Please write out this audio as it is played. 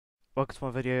Welcome to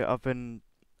my video. I've been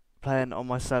playing on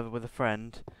my server with a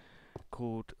friend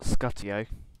called Scuttyo.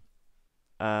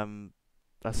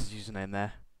 That's his username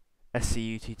there,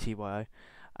 Scuttyo,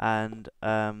 and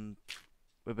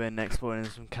we've been exploring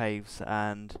some caves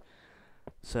and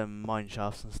some mine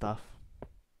shafts and stuff.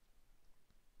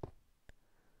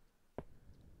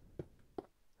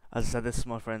 As I said, this is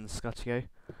my friend Scuttyo.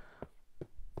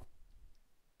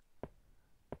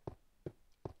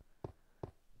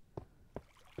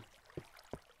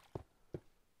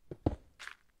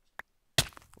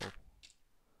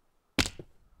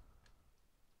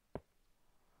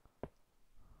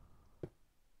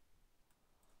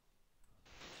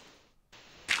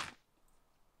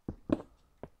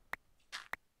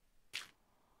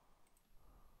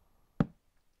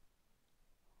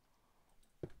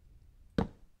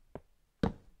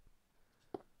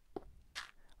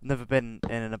 I've never been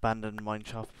in an abandoned mine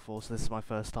shaft before, so this is my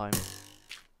first time.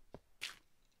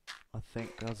 I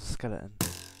think there was a skeleton.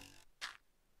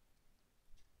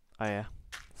 Oh yeah,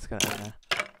 skeleton there.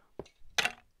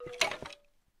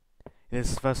 This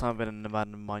is the first time I've been in an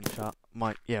abandoned mine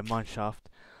shaft.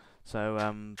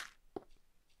 So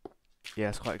yeah,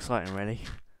 it's quite exciting really.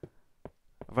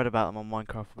 I've read about them on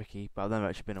Minecraft Wiki, but I've never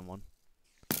actually been on one.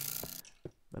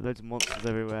 There are loads of monsters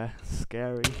everywhere.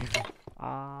 Scary.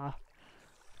 Ah.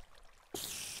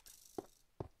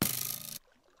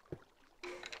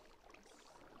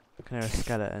 I can hear a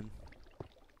skeleton.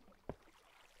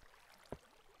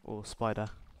 Or spider.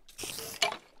 Oh,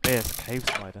 yeah, it's a cave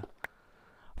spider.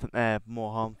 I think they're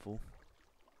more harmful.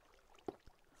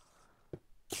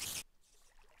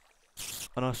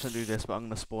 I know I shouldn't do this, but I'm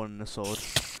going to spawn in a sword.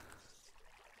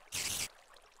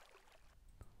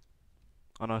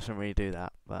 I know I shouldn't really do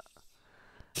that, but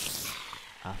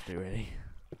I have to really.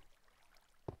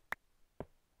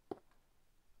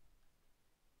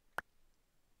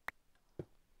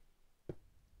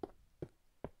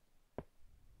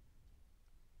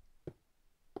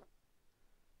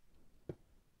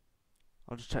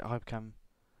 I'll just check Hypercam.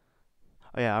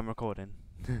 Oh yeah, I'm recording.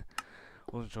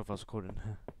 Wasn't sure if I was recording.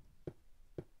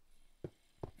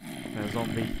 Okay, a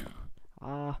zombie.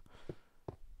 Ah.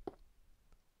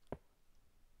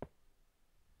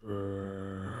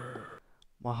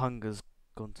 My hunger's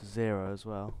gone to 0 as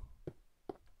well.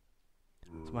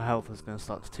 So my health is going to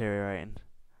start deteriorating.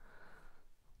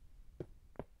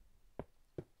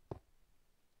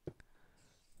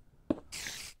 Get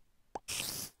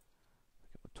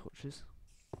my torches.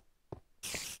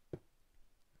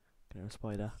 Get a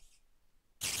spider.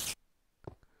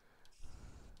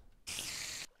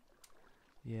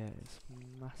 Yeah, it's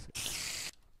massive.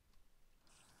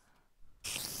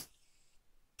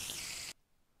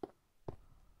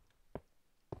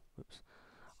 Whoops.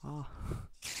 Ah.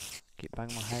 Keep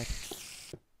banging my head.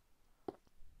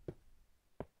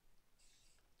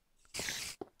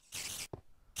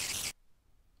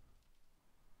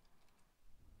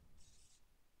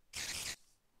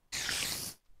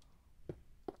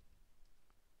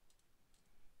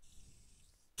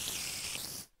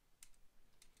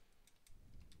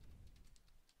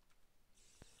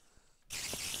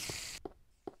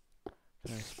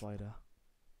 There's a spider.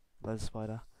 There's a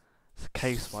spider. It's a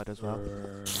cave spider as well.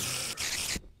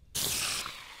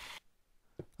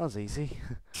 That was easy.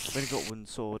 I've only got one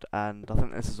sword, and I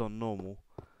think this is on normal.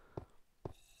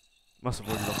 Must have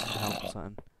already lost some health or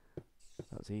something.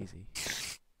 That was easy.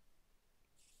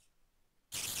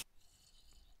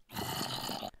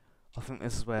 I think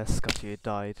this is where Scuttyo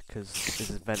died, because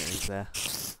his inventor is there.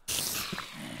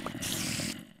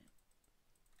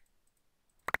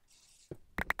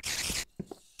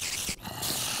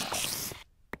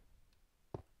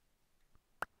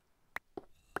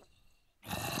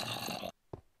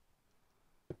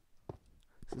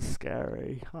 This is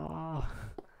scary. Ah.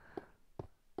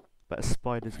 Bet a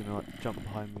spider's gonna like jump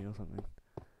behind me or something.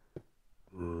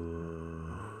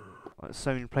 Like, there's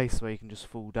so many places where you can just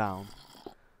fall down.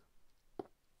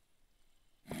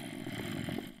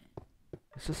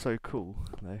 It's just so cool,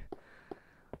 though.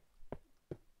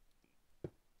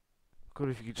 God,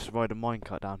 if you could just ride a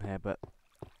minecart down here, but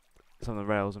some of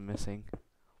the rails are missing.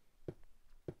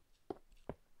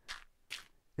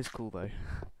 It's cool though.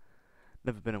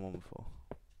 Never been in one before.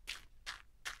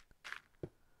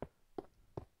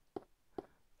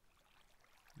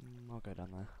 I'll go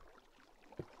down there.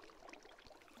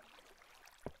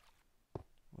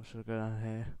 Or should I go down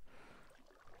here?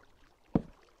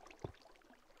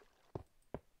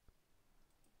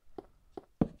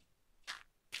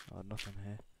 Oh, nothing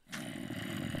here.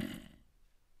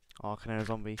 Oh, I can hear a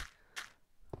zombie.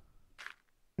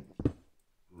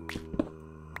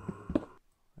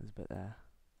 There's a bit there.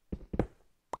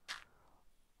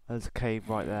 There's a cave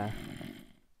right there.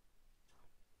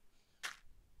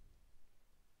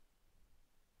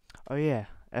 Oh yeah,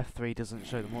 F3 doesn't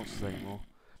show the monsters anymore.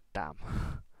 Damn.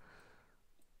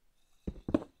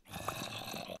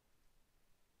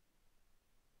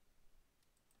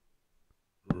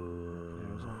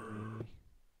 There's on me.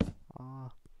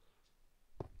 Ah.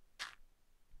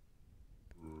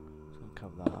 Just gonna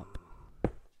cover that up.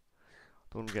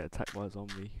 Don't want to get attacked by a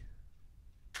zombie.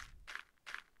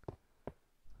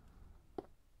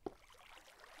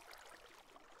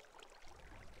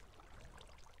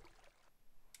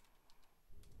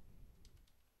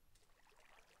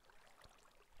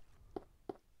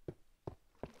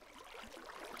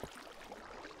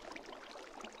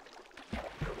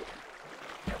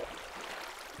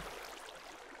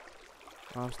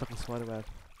 Oh, I'm stuck in spider web.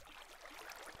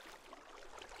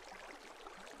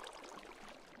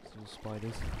 There's all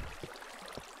spiders.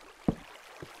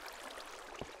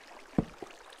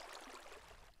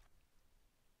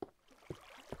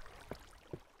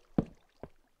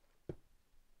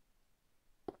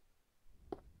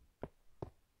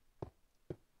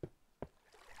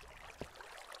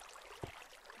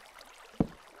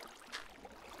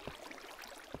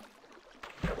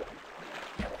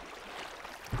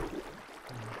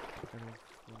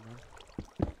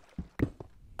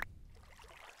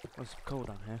 Oh, it's cold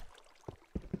down here.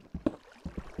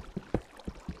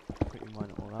 Quickly mine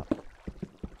it all up.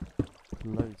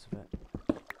 Loads of it.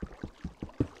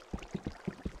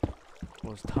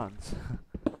 Well, there's tons.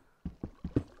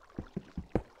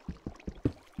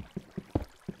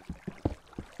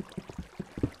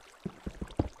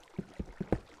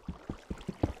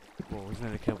 Well, I was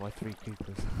nearly killed by 3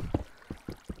 creepers.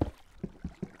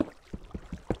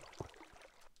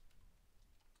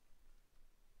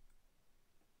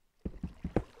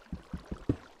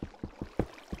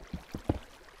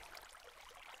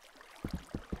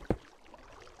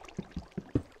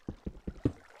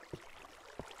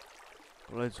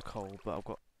 Got loads of coal, but I've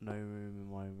got no room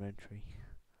in my inventory.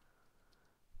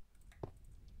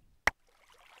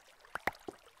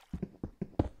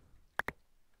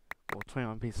 Well,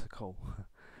 29 pieces of coal. I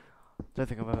don't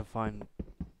think I've ever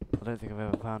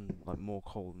found like more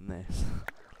coal than this.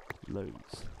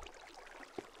 Loads.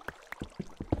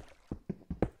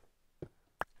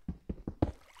 I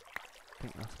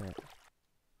think that's it.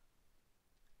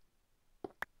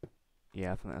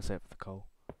 Yeah, I think that's it for the coal.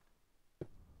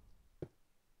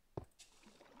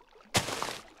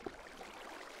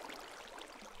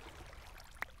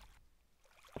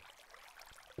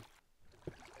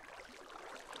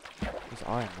 There's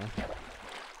iron there.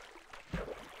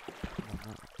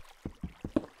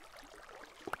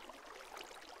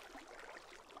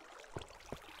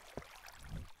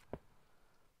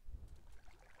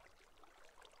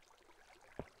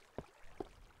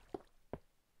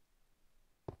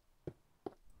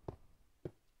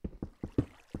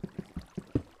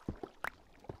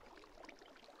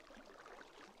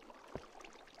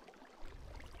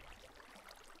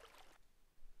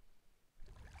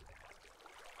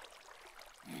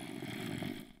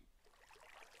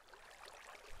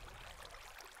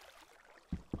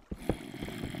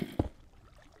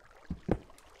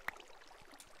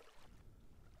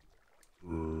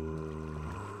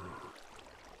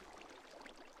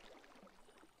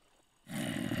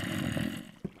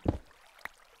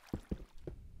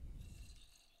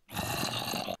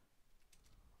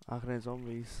 How can there's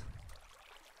zombies?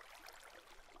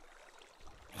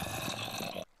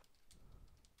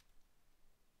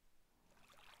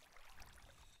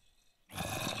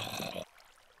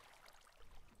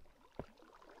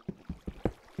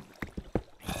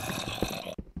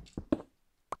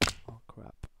 Oh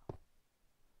crap.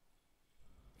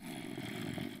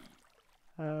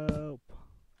 Help!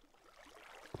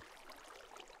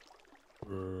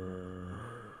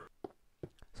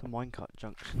 It's a minecart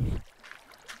junction.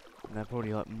 And there are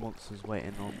probably like monsters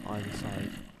waiting on either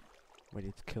side,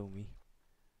 ready to kill me.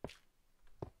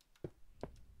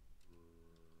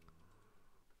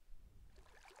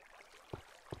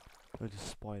 Loads of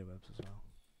spider webs as well.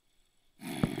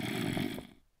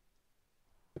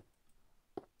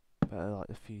 But there are like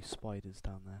a few spiders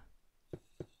down there.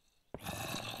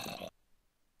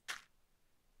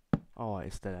 Oh, right,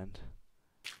 it's dead end.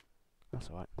 That's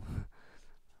alright.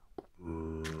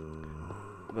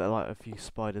 There are like a few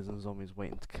spiders and zombies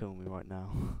waiting to kill me right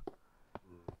now.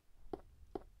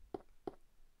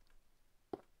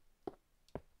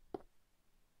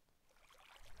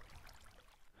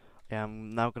 Yeah,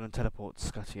 I'm now going to teleport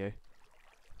to Scuttyo.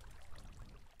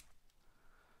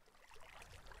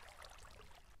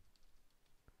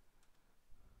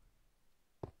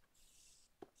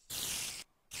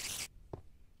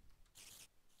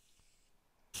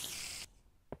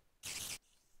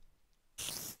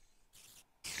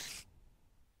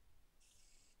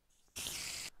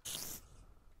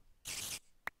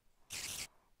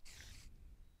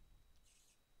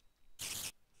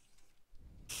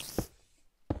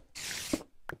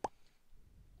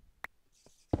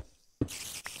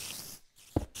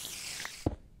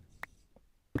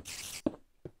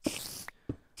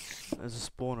 There's a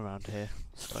spawn around here,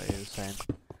 Scuttyo was saying.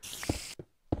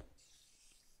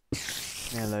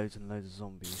 Yeah, loads and loads of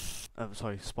zombies.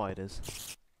 Sorry, spiders.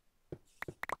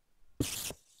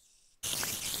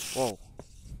 Whoa.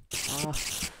 Ah,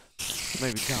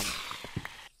 maybe jump.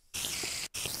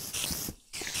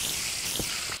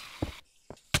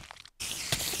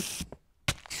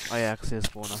 Oh yeah, I can see a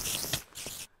spawner.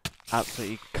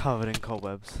 Absolutely covered in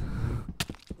cobwebs.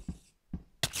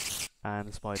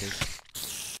 And spiders.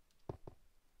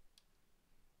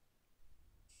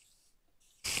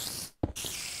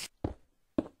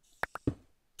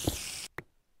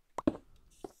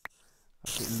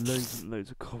 Absolutely loads and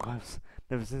loads of cobwebs.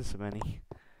 Never seen so many.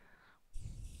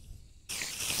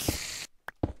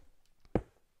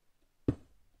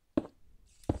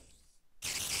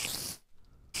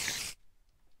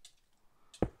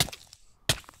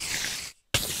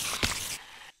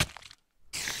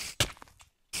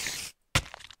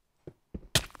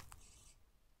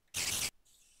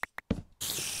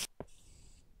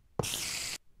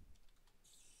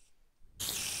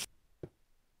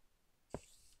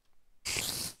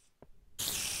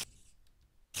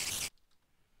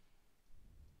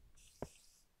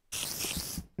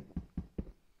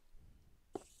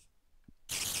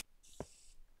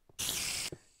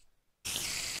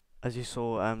 As you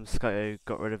saw, Scuttyo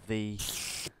got rid of the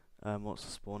monster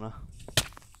spawner.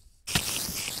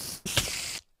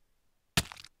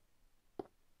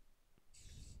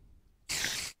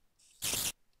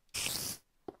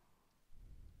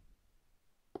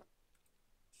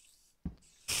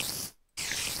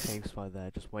 Cave spider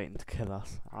there, just waiting to kill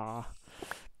us. Ah,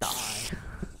 die!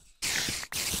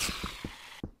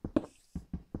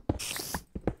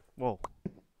 Whoa.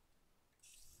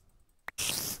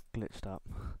 Glitched up.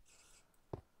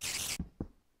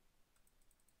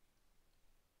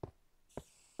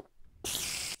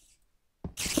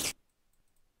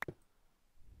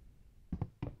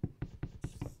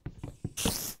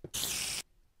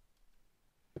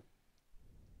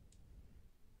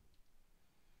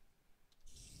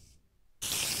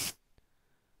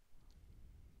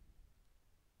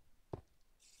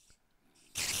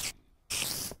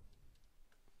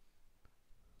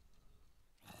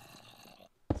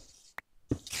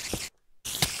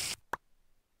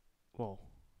 Whoa.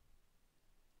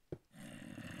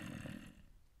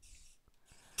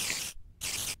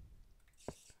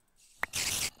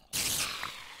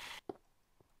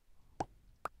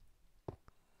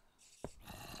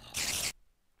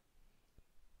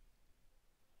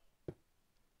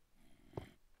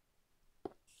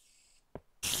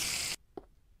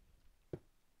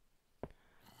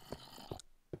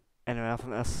 Anyway, I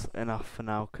think that's enough for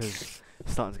now, because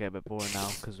it's starting to get a bit boring now,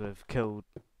 because we've killed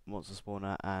monster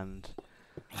spawner and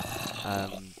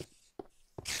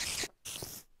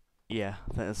yeah,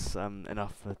 I think that's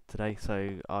enough for today.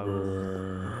 So I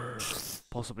will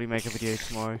possibly make a video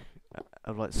tomorrow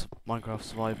of like Minecraft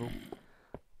survival.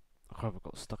 Oh crap, I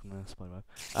got stuck in the spider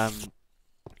web.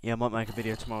 Yeah, I might make a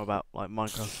video tomorrow about like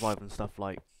Minecraft survival and stuff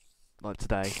like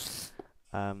today.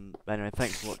 Anyway,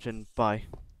 thanks for watching. Bye.